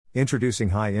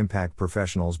Introducing High-Impact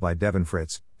Professionals by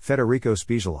DevonFritz, Federico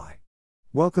Speziali.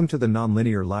 Welcome to the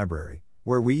Nonlinear Library,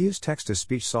 where we use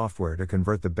text-to-speech software to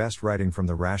convert the best writing from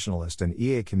the rationalist and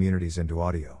EA communities into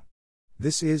audio.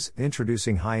 This is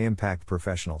Introducing High-Impact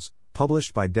Professionals,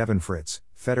 published by DevonFritz,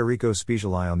 Federico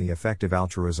Speziali on the Effective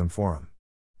Altruism Forum.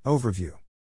 Overview.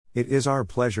 It is our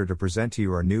pleasure to present to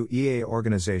you our new EA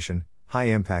organization,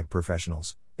 High-Impact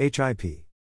Professionals, HIP.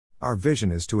 Our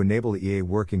vision is to enable EA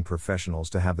working professionals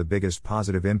to have the biggest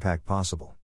positive impact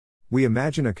possible. We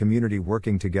imagine a community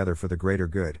working together for the greater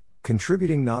good,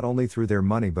 contributing not only through their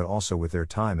money but also with their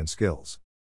time and skills.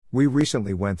 We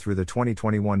recently went through the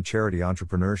 2021 Charity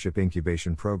Entrepreneurship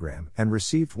Incubation Program and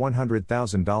received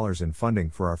 $100,000 in funding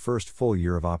for our first full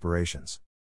year of operations.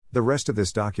 The rest of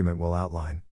this document will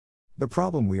outline the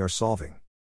problem we are solving,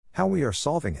 how we are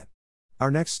solving it, our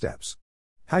next steps,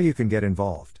 how you can get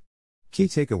involved. Key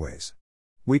takeaways.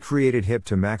 We created HIP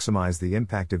to maximize the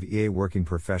impact of EA working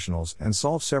professionals and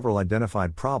solve several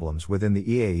identified problems within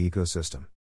the EA ecosystem.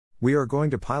 We are going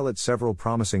to pilot several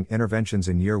promising interventions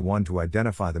in year 1 to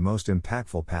identify the most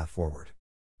impactful path forward.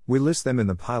 We list them in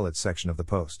the pilot section of the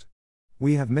post.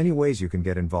 We have many ways you can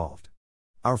get involved.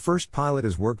 Our first pilot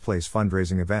is workplace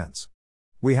fundraising events.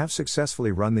 We have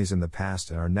successfully run these in the past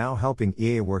and are now helping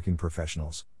EA working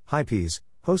professionals, HIPs,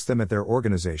 host them at their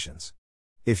organizations.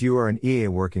 If you are an EA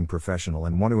working professional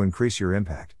and want to increase your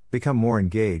impact, become more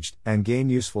engaged, and gain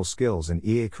useful skills in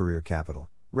EA Career Capital,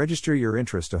 register your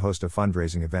interest to host a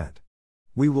fundraising event.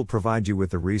 We will provide you with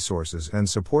the resources and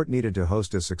support needed to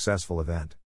host a successful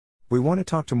event. We want to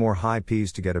talk to more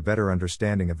HIPs to get a better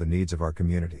understanding of the needs of our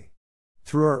community.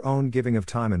 Through our own giving of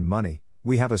time and money,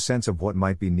 we have a sense of what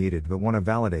might be needed but want to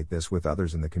validate this with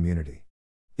others in the community.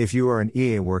 If you are an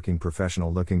EA working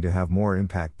professional looking to have more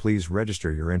impact, please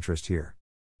register your interest here.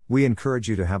 We encourage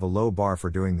you to have a low bar for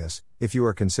doing this. If you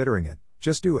are considering it,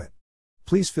 just do it.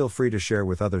 Please feel free to share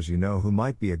with others you know who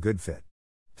might be a good fit.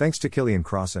 Thanks to Killian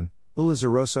Crossan, Ulla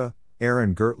Zarosa,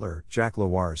 Aaron Gertler, Jack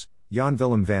Lawars, Jan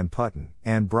Willem van Putten,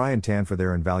 and Brian Tan for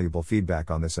their invaluable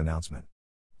feedback on this announcement.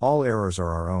 All errors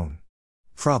are our own.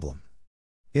 Problem.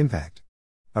 Impact.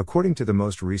 According to the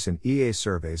most recent EA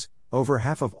surveys, over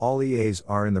half of all EAs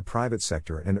are in the private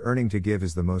sector, and earning to give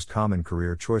is the most common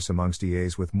career choice amongst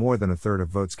EAs with more than a third of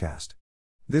votes cast.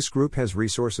 This group has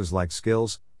resources like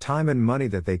skills, time and money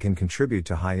that they can contribute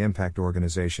to high-impact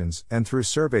organizations and through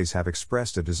surveys have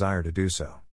expressed a desire to do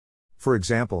so. For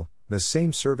example, the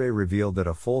same survey revealed that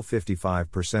a full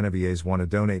 55% of EAs want to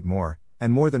donate more,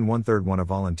 and more than one-third want to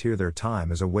volunteer their time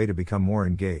as a way to become more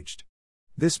engaged.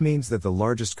 This means that the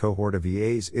largest cohort of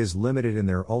EAs is limited in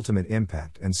their ultimate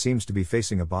impact and seems to be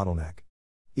facing a bottleneck.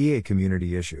 EA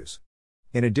community issues.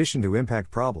 In addition to impact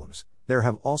problems, there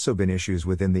have also been issues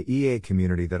within the EA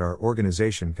community that our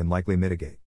organization can likely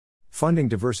mitigate. Funding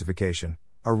diversification.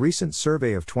 A recent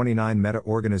survey of 29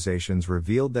 meta-organizations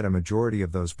revealed that a majority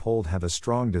of those polled have a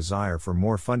strong desire for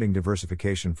more funding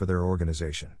diversification for their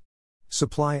organization.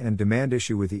 Supply and demand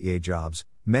issue with EA jobs.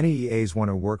 Many EAs want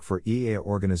to work for EA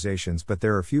organizations but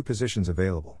there are few positions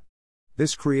available.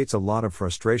 This creates a lot of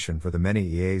frustration for the many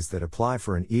EAs that apply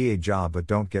for an EA job but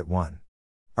don't get one.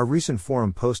 A recent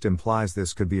forum post implies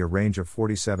this could be a range of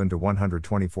 47 to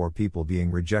 124 people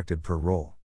being rejected per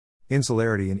role.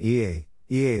 Insularity in EA.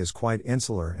 EA is quite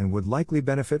insular and would likely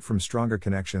benefit from stronger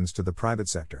connections to the private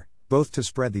sector, both to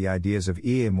spread the ideas of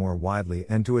EA more widely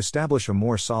and to establish a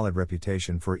more solid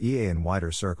reputation for EA in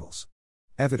wider circles.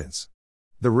 Evidence.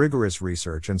 The rigorous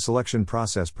research and selection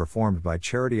process performed by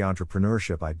Charity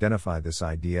Entrepreneurship identified this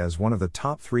idea as one of the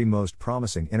top 3 most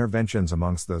promising interventions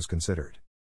amongst those considered.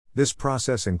 This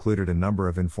process included a number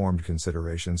of informed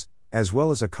considerations, as well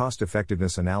as a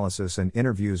cost-effectiveness analysis and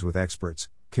interviews with experts,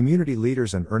 community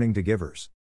leaders and earning to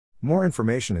givers. More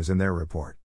information is in their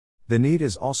report. The need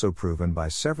is also proven by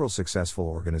several successful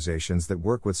organizations that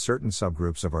work with certain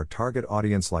subgroups of our target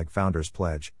audience like Founders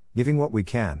Pledge, Giving What We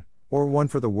Can, or One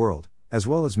for the World, as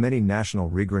well as many national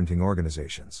regranting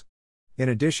organizations. In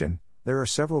addition, there are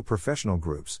several professional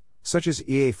groups, such as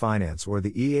EA Finance or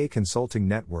the EA Consulting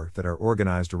Network that are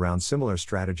organized around similar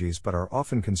strategies but are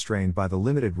often constrained by the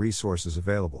limited resources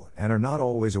available and are not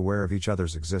always aware of each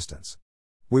other's existence.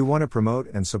 We want to promote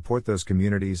and support those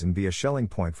communities and be a Schelling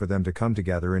point for them to come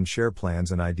together and share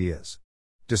plans and ideas.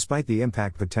 Despite the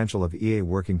impact potential of EA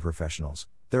working professionals,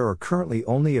 there are currently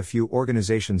only a few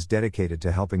organizations dedicated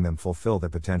to helping them fulfill their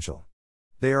potential.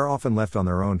 They are often left on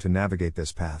their own to navigate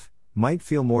this path, might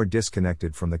feel more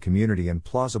disconnected from the community and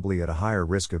plausibly at a higher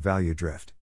risk of value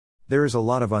drift. There is a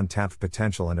lot of untapped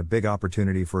potential and a big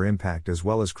opportunity for impact as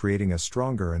well as creating a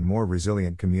stronger and more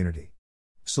resilient community.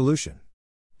 Solution.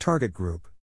 Target group.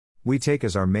 We take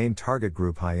as our main target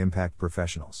group high-impact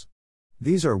professionals.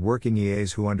 These are working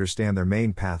EAs who understand their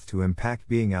main path to impact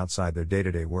being outside their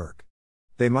day-to-day work.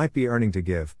 They might be earning to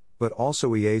give, but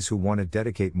also EAs who want to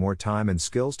dedicate more time and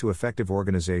skills to effective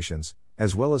organizations,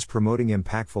 as well as promoting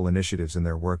impactful initiatives in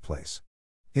their workplace.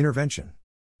 Intervention.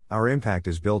 Our impact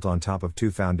is built on top of 2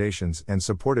 foundations and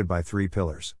supported by 3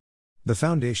 pillars. The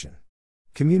foundation.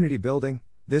 Community building.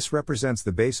 This represents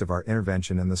the base of our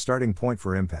intervention and the starting point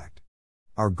for impact.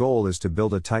 Our goal is to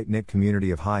build a tight-knit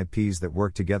community of high Ps that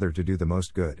work together to do the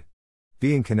most good.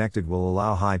 Being connected will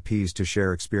allow high Ps to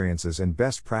share experiences and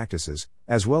best practices,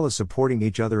 as well as supporting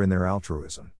each other in their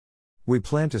altruism. We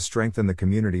plan to strengthen the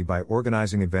community by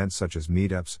organizing events such as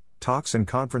meetups, talks and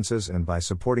conferences, and by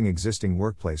supporting existing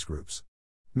workplace groups.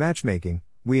 Matchmaking.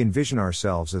 We envision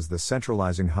ourselves as the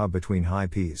centralizing hub between high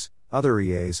Ps, other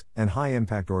EAs, and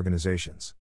high-impact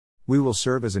organizations. We will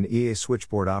serve as an EA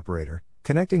switchboard operator,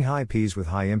 connecting high Ps with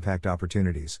high-impact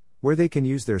opportunities, where they can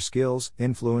use their skills,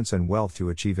 influence, and wealth to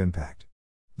achieve impact.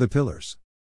 The pillars.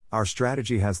 Our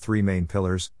strategy has 3 main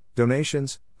pillars: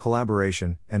 donations,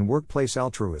 collaboration, and workplace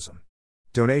altruism.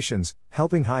 Donations,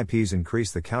 helping high Ps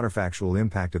increase the counterfactual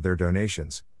impact of their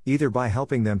donations, either by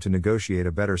helping them to negotiate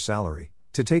a better salary,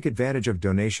 to take advantage of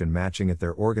donation matching at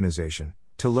their organization,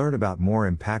 to learn about more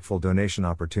impactful donation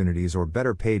opportunities or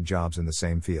better paid jobs in the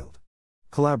same field.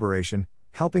 Collaboration,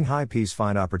 helping high Ps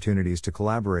find opportunities to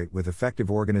collaborate with effective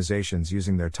organizations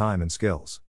using their time and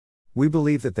skills. We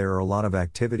believe that there are a lot of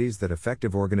activities that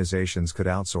effective organizations could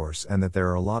outsource and that there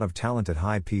are a lot of talented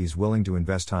high Ps willing to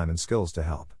invest time and skills to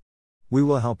help. We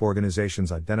will help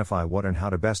organizations identify what and how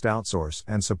to best outsource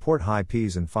and support high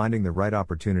Ps in finding the right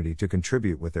opportunity to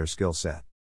contribute with their skill set.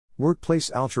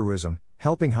 Workplace altruism,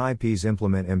 helping high Ps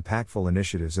implement impactful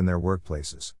initiatives in their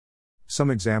workplaces. Some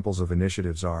examples of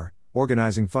initiatives are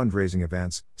organizing fundraising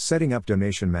events, setting up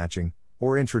donation matching,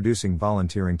 or introducing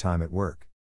volunteering time at work.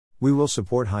 We will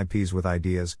support high Ps with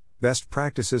ideas, best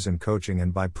practices, and coaching,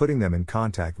 and by putting them in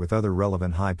contact with other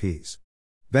relevant high Ps.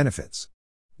 Benefits.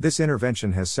 This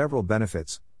intervention has several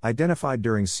benefits, identified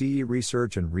during CE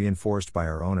research and reinforced by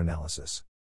our own analysis.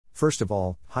 First of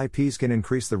all, high Ps can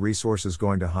increase the resources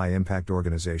going to high-impact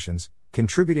organizations,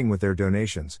 contributing with their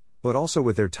donations, but also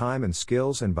with their time and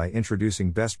skills, and by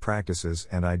introducing best practices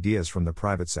and ideas from the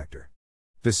private sector.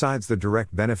 Besides the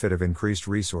direct benefit of increased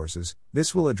resources,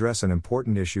 this will address an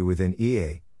important issue within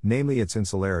EA, namely its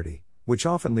insularity, which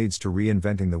often leads to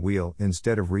reinventing the wheel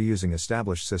instead of reusing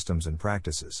established systems and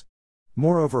practices.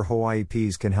 Moreover, Hawaii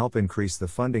Ps can help increase the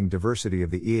funding diversity of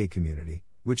the EA community,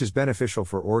 which is beneficial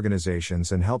for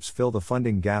organizations and helps fill the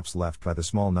funding gaps left by the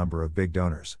small number of big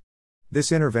donors.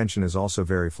 This intervention is also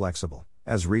very flexible,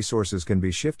 as resources can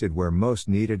be shifted where most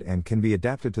needed and can be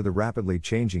adapted to the rapidly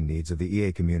changing needs of the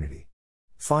EA community.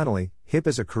 Finally, HIP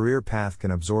as a career path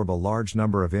can absorb a large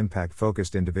number of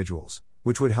impact-focused individuals,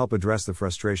 which would help address the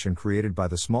frustration created by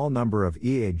the small number of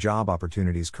EA job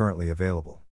opportunities currently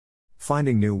available.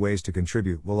 Finding new ways to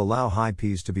contribute will allow high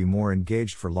Ps to be more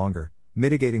engaged for longer,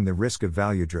 mitigating the risk of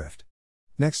value drift.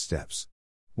 Next steps.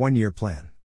 1-year plan.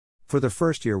 For the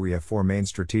first year we have 4 main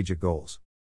strategic goals.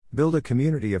 Build a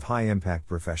community of high-impact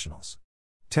professionals.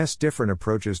 Test different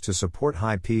approaches to support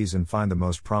high Ps and find the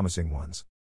most promising ones.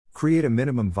 Create a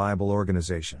minimum viable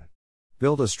organization.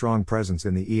 Build a strong presence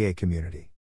in the EA community.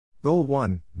 Goal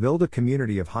 1. Build a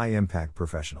community of high-impact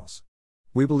professionals.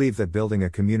 We believe that building a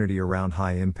community around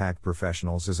high-impact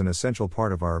professionals is an essential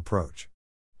part of our approach.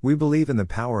 We believe in the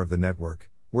power of the network,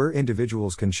 where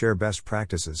individuals can share best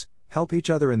practices, help each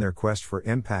other in their quest for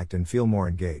impact, and feel more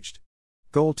engaged.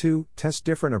 Goal 2. Test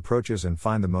different approaches and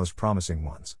find the most promising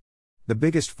ones. The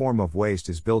biggest form of waste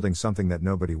is building something that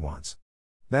nobody wants.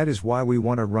 That is why we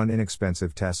want to run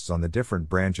inexpensive tests on the different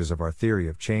branches of our theory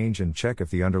of change and check if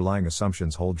the underlying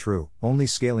assumptions hold true, only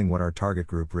scaling what our target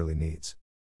group really needs.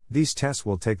 These tests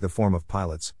will take the form of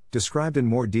pilots, described in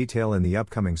more detail in the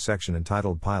upcoming section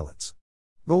entitled Pilots.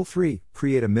 Goal 3.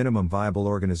 Create a minimum viable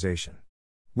organization.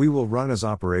 We will run as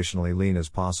operationally lean as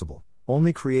possible,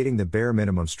 only creating the bare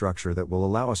minimum structure that will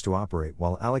allow us to operate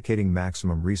while allocating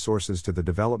maximum resources to the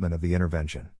development of the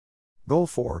intervention. Goal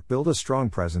 4. Build a strong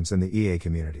presence in the EA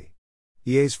community.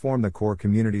 EAs form the core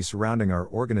community surrounding our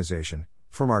organization,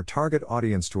 from our target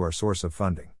audience to our source of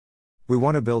funding. We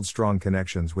want to build strong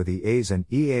connections with EAs and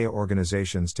EA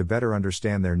organizations to better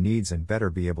understand their needs and better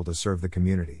be able to serve the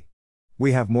community.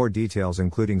 We have more details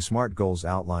including SMART goals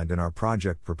outlined in our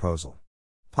project proposal.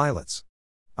 Pilots.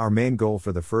 Our main goal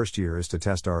for the first year is to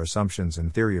test our assumptions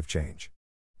and theory of change.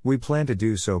 We plan to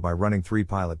do so by running 3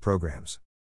 pilot programs.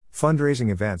 Fundraising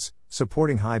events,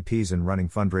 supporting high Ps in running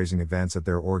fundraising events at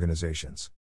their organizations.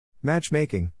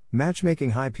 Matchmaking,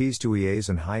 Matchmaking high Ps to EAs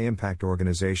and high-impact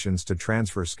organizations to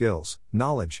transfer skills,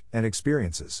 knowledge, and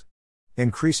experiences.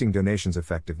 Increasing donations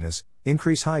effectiveness.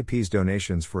 Increase high Ps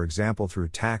donations, for example through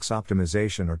tax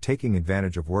optimization or taking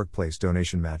advantage of workplace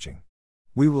donation matching.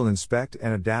 We will inspect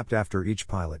and adapt after each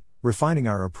pilot, refining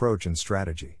our approach and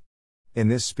strategy. In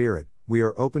this spirit, we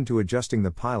are open to adjusting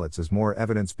the pilots as more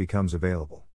evidence becomes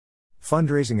available.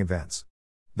 Fundraising events.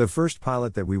 The first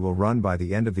pilot that we will run by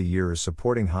the end of the year is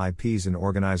supporting high Ps in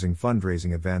organizing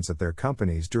fundraising events at their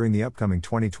companies during the upcoming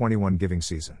 2021 giving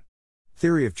season.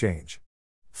 Theory of change.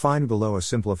 Find below a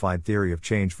simplified theory of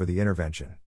change for the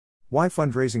intervention. Why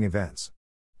fundraising events?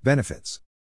 Benefits.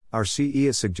 Our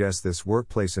CE suggests this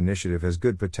workplace initiative has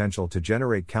good potential to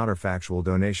generate counterfactual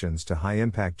donations to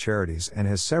high-impact charities and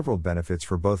has several benefits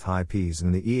for both high Ps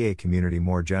and the EA community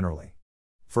more generally.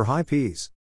 For high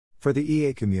Ps. For the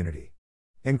EA community.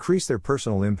 Increase their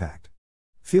personal impact.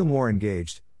 Feel more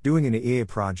engaged, doing an EA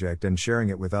project and sharing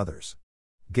it with others.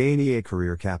 Gain EA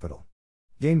career capital.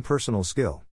 Gain personal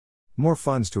skill. More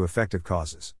funds to effective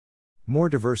causes. More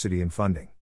diversity in funding.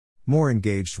 More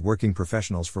engaged working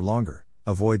professionals for longer,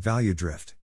 avoid value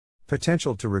drift.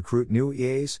 Potential to recruit new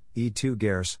EAs, E2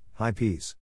 GARs, high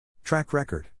Ps. Track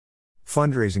record.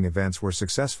 Fundraising events were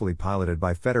successfully piloted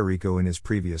by Federico in his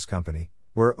previous company,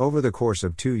 where over the course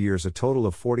of 2 years a total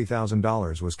of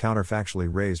 $40,000 was counterfactually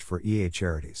raised for EA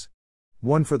charities.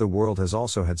 One for the World has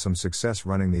also had some success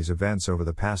running these events over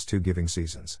the past 2 giving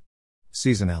seasons.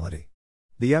 Seasonality.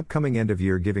 The upcoming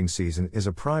end-of-year giving season is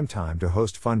a prime time to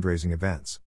host fundraising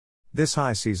events. This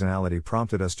high seasonality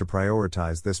prompted us to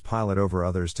prioritize this pilot over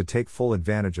others to take full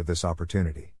advantage of this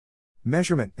opportunity.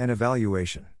 Measurement and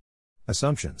evaluation.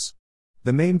 Assumptions.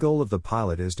 The main goal of the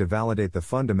pilot is to validate the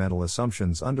fundamental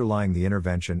assumptions underlying the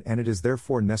intervention, and it is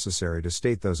therefore necessary to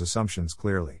state those assumptions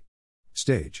clearly.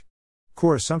 Stage.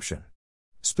 Core assumption.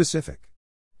 Specific.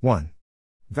 1.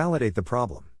 Validate the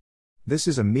problem. This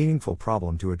is a meaningful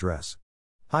problem to address.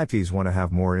 High Ps want to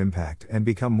have more impact and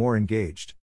become more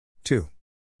engaged. 2.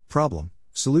 Problem,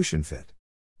 solution fit.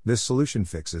 This solution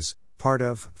fixes part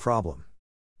of problem.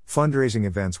 Fundraising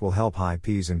events will help high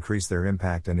Ps increase their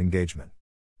impact and engagement.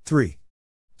 3.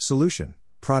 Solution,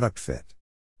 product fit.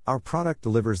 Our product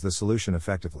delivers the solution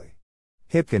effectively.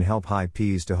 HIP can help high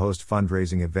Ps to host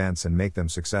fundraising events and make them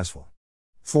successful.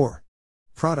 4.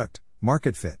 Product,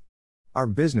 market fit. Our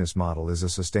business model is a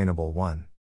sustainable one.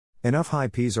 Enough high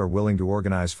Ps are willing to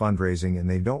organize fundraising and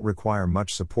they don't require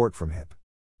much support from HIP.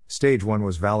 Stage 1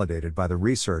 was validated by the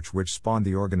research which spawned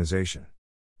the organization.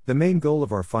 The main goal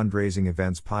of our fundraising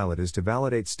events pilot is to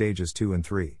validate stages 2 and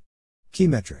 3. Key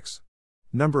metrics.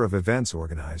 Number of events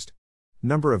organized.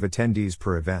 Number of attendees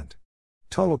per event.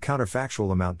 Total counterfactual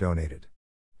amount donated.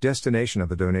 Destination of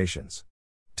the donations.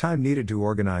 Time needed to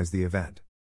organize the event.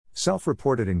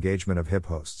 Self-reported engagement of HIP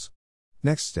hosts.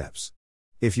 Next steps.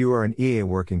 If you are an EA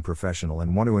working professional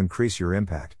and want to increase your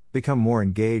impact, become more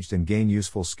engaged and gain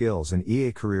useful skills and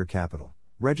EA career capital,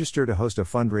 register to host a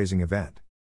fundraising event.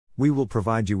 We will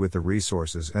provide you with the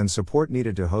resources and support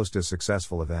needed to host a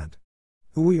successful event.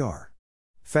 Who we are.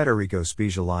 Federico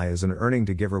Speziali is an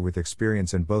earning-to-giver with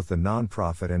experience in both the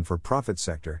non-profit and for-profit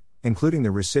sector, including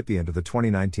the recipient of the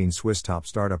 2019 Swiss Top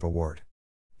Startup Award.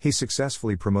 He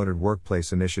successfully promoted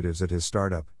workplace initiatives at his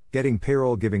startup, getting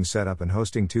payroll giving set up and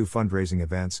hosting 2 fundraising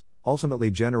events,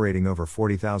 ultimately generating over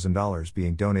 $40,000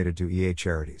 being donated to EA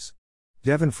charities.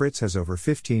 DevonFritz has over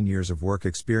 15 years of work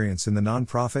experience in the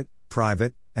non-profit,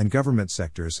 private, and government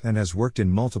sectors and has worked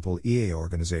in multiple EA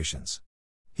organizations.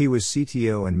 He was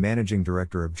CTO and Managing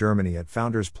Director of Germany at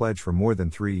Founders Pledge for more than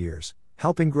 3 years,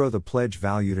 helping grow the pledge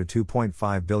value to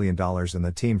 $2.5 billion and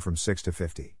the team from 6 to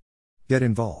 50. Get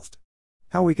involved.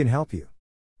 How we can help you.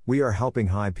 We are helping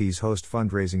high Ps host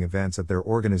fundraising events at their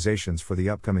organizations for the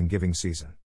upcoming giving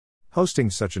season. Hosting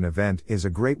such an event is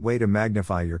a great way to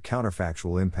magnify your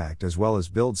counterfactual impact as well as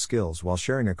build skills while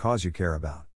sharing a cause you care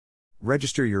about.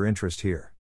 Register your interest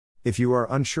here. If you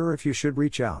are unsure if you should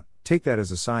reach out, take that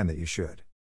as a sign that you should.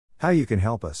 How you can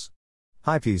help us.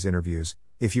 High Ps interviews.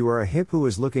 If you are a HIP who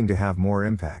is looking to have more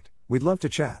impact, we'd love to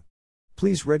chat.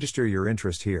 Please register your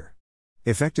interest here.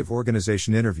 Effective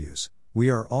organization interviews. We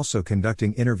are also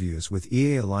conducting interviews with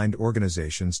EA-aligned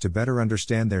organizations to better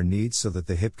understand their needs so that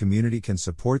the HIP community can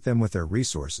support them with their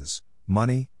resources,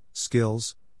 money,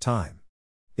 skills, time.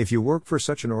 If you work for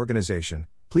such an organization,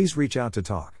 please reach out to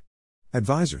talk.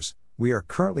 Advisors. We are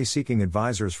currently seeking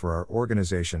advisors for our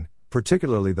organization,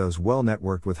 particularly those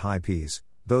well-networked with high Ps,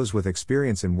 those with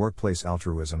experience in workplace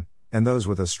altruism, and those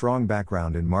with a strong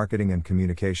background in marketing and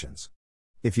communications.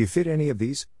 If you fit any of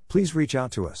these, please reach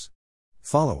out to us.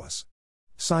 Follow us.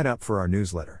 Sign up for our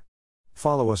newsletter.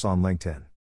 Follow us on LinkedIn.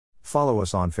 Follow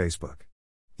us on Facebook.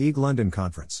 EAG London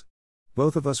Conference.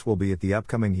 Both of us will be at the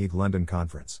upcoming EAG London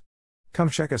Conference. Come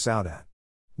check us out at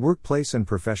Workplace and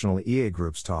Professional EA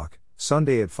Groups Talk,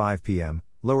 Sunday at 5 p.m.,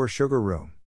 Lower Sugar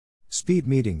Room. Speed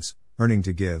Meetings, Earning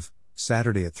to Give,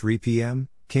 Saturday at 3 p.m.,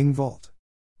 King Vault.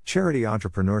 Charity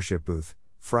Entrepreneurship Booth,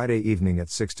 Friday evening at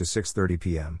 6 to 6:30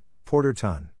 p.m., Porter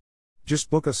Ton. Just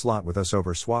book a slot with us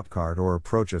over Swapcard or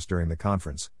approach us during the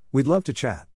conference, we'd love to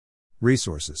chat.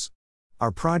 Resources.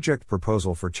 Our project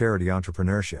proposal for charity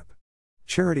entrepreneurship.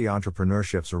 Charity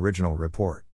Entrepreneurship's original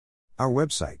report. Our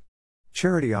website.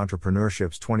 Charity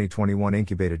Entrepreneurship's 2021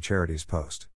 Incubated Charities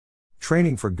Post.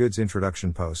 Training for Goods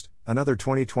Introduction Post, another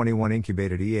 2021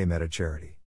 Incubated EA Meta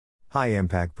Charity. High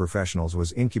Impact Professionals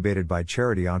was incubated by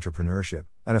Charity Entrepreneurship,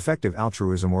 an effective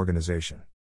altruism organization.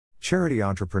 Charity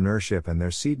Entrepreneurship and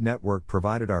their seed network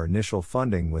provided our initial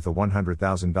funding with a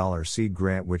 $100,000 seed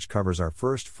grant which covers our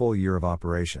first full year of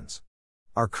operations.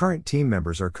 Our current team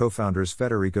members are co-founders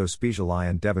Federico Speziali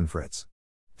and DevonFritz.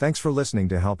 Thanks for listening.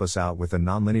 To help us out with the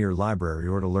Nonlinear Library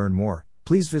or to learn more,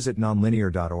 please visit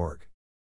nonlinear.org.